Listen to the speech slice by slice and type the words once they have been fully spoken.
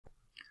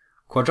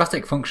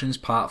Quadratic functions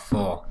part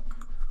 4.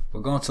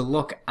 We're going to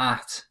look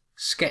at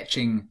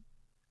sketching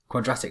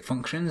quadratic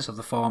functions of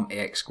the form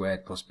ax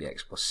squared plus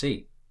bx plus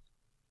c.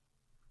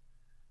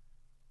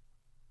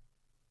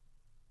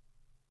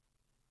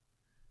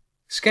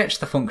 Sketch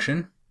the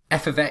function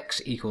f of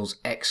x equals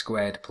x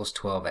squared plus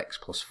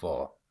 12x plus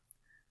 4,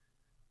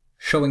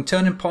 showing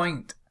turning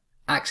point,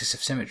 axis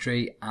of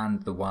symmetry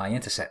and the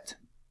y-intercept.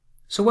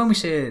 So when we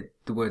say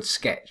the word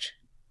sketch,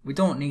 we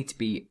don't need to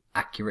be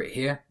accurate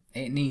here.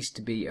 It needs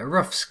to be a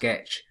rough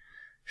sketch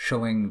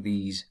showing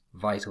these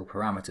vital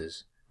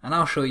parameters, and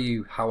I'll show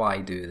you how I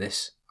do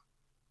this.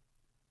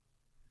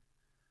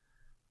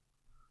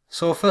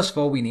 So first of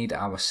all, we need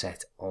our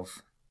set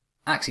of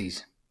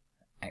axes,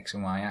 x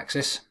and y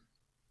axis.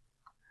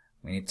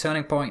 We need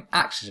turning point,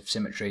 axis of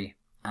symmetry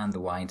and the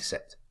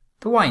y-intercept.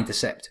 The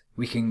y-intercept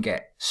we can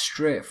get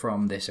straight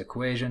from this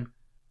equation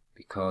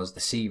because the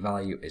c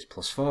value is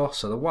plus 4,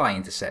 so the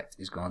y-intercept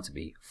is going to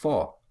be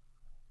 4.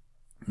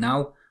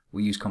 Now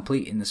we use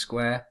complete in the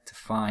square to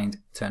find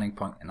turning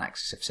point and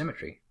axis of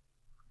symmetry.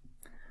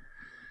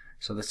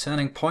 So the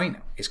turning point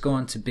is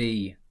going to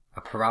be a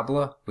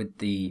parabola with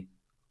the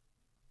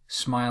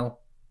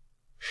smile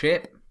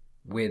shape,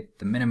 with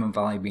the minimum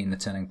value being the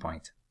turning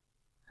point.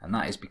 And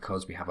that is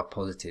because we have a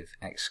positive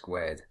x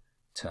squared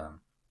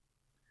term.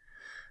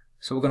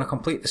 So we're going to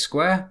complete the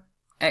square,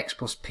 x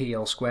plus p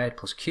all squared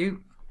plus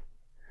q.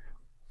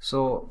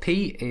 So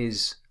p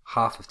is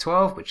half of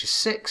 12, which is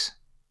 6.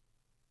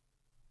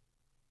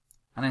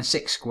 And then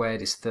 6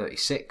 squared is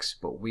 36,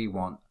 but we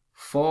want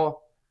 4.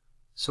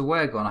 So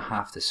we're going to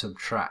have to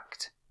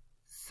subtract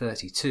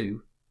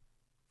 32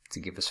 to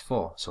give us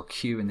 4. So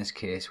q in this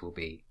case will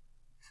be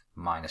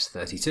minus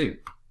 32.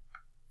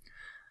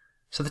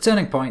 So the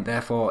turning point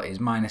therefore is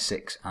minus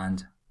 6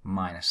 and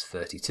minus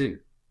 32.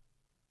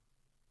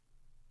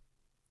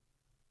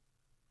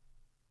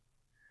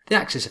 The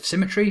axis of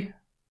symmetry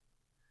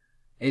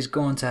is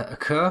going to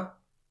occur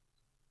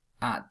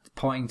at the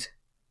point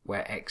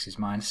where x is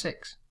minus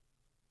 6.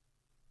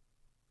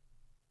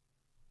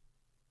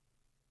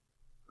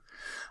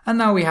 And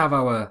now we have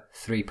our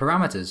three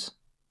parameters.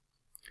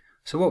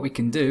 So what we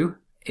can do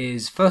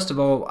is, first of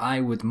all, I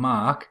would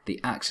mark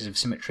the axis of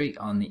symmetry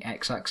on the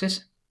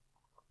x-axis.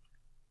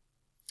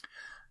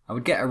 I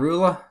would get a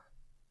ruler,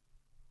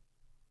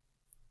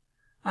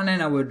 and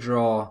then I would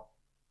draw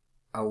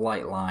a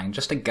light line,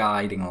 just a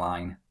guiding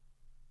line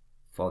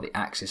for the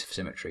axis of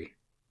symmetry.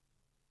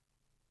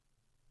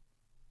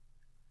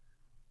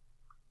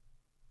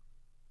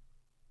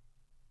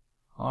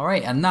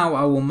 Alright, and now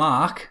I will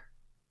mark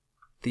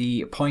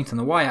the point on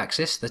the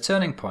y-axis, the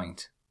turning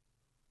point,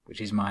 which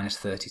is minus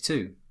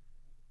 32.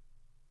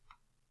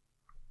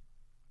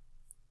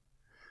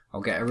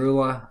 I'll get a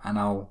ruler and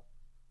I'll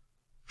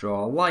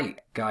draw a light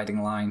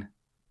guiding line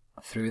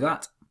through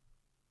that.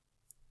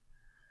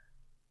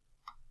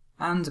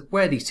 And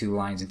where these two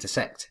lines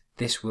intersect,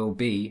 this will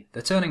be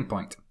the turning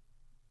point.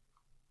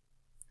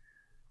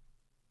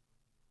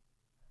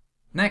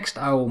 Next,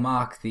 I will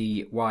mark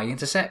the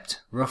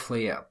y-intercept,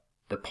 roughly at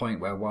the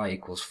point where y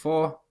equals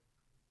 4.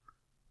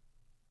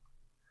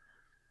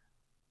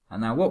 And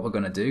now what we're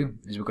going to do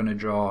is we're going to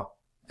draw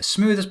as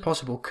smooth as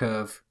possible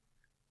curve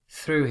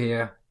through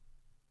here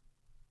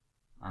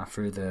and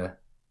through the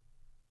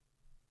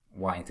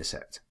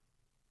y-intercept.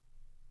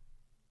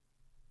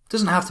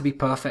 Doesn't have to be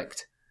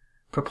perfect.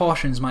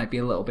 Proportions might be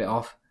a little bit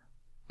off,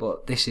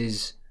 but this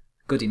is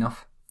good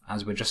enough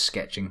as we're just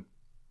sketching.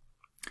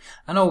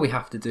 And all we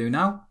have to do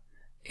now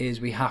is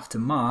we have to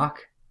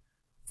mark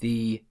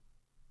the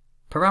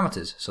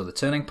parameters, so the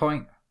turning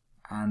point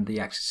and the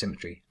axis of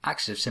symmetry.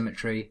 Axis of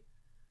symmetry,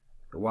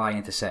 the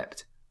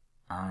y-intercept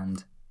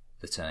and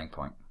the turning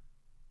point.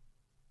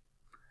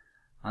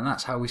 And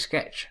that's how we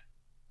sketch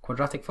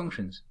quadratic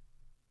functions.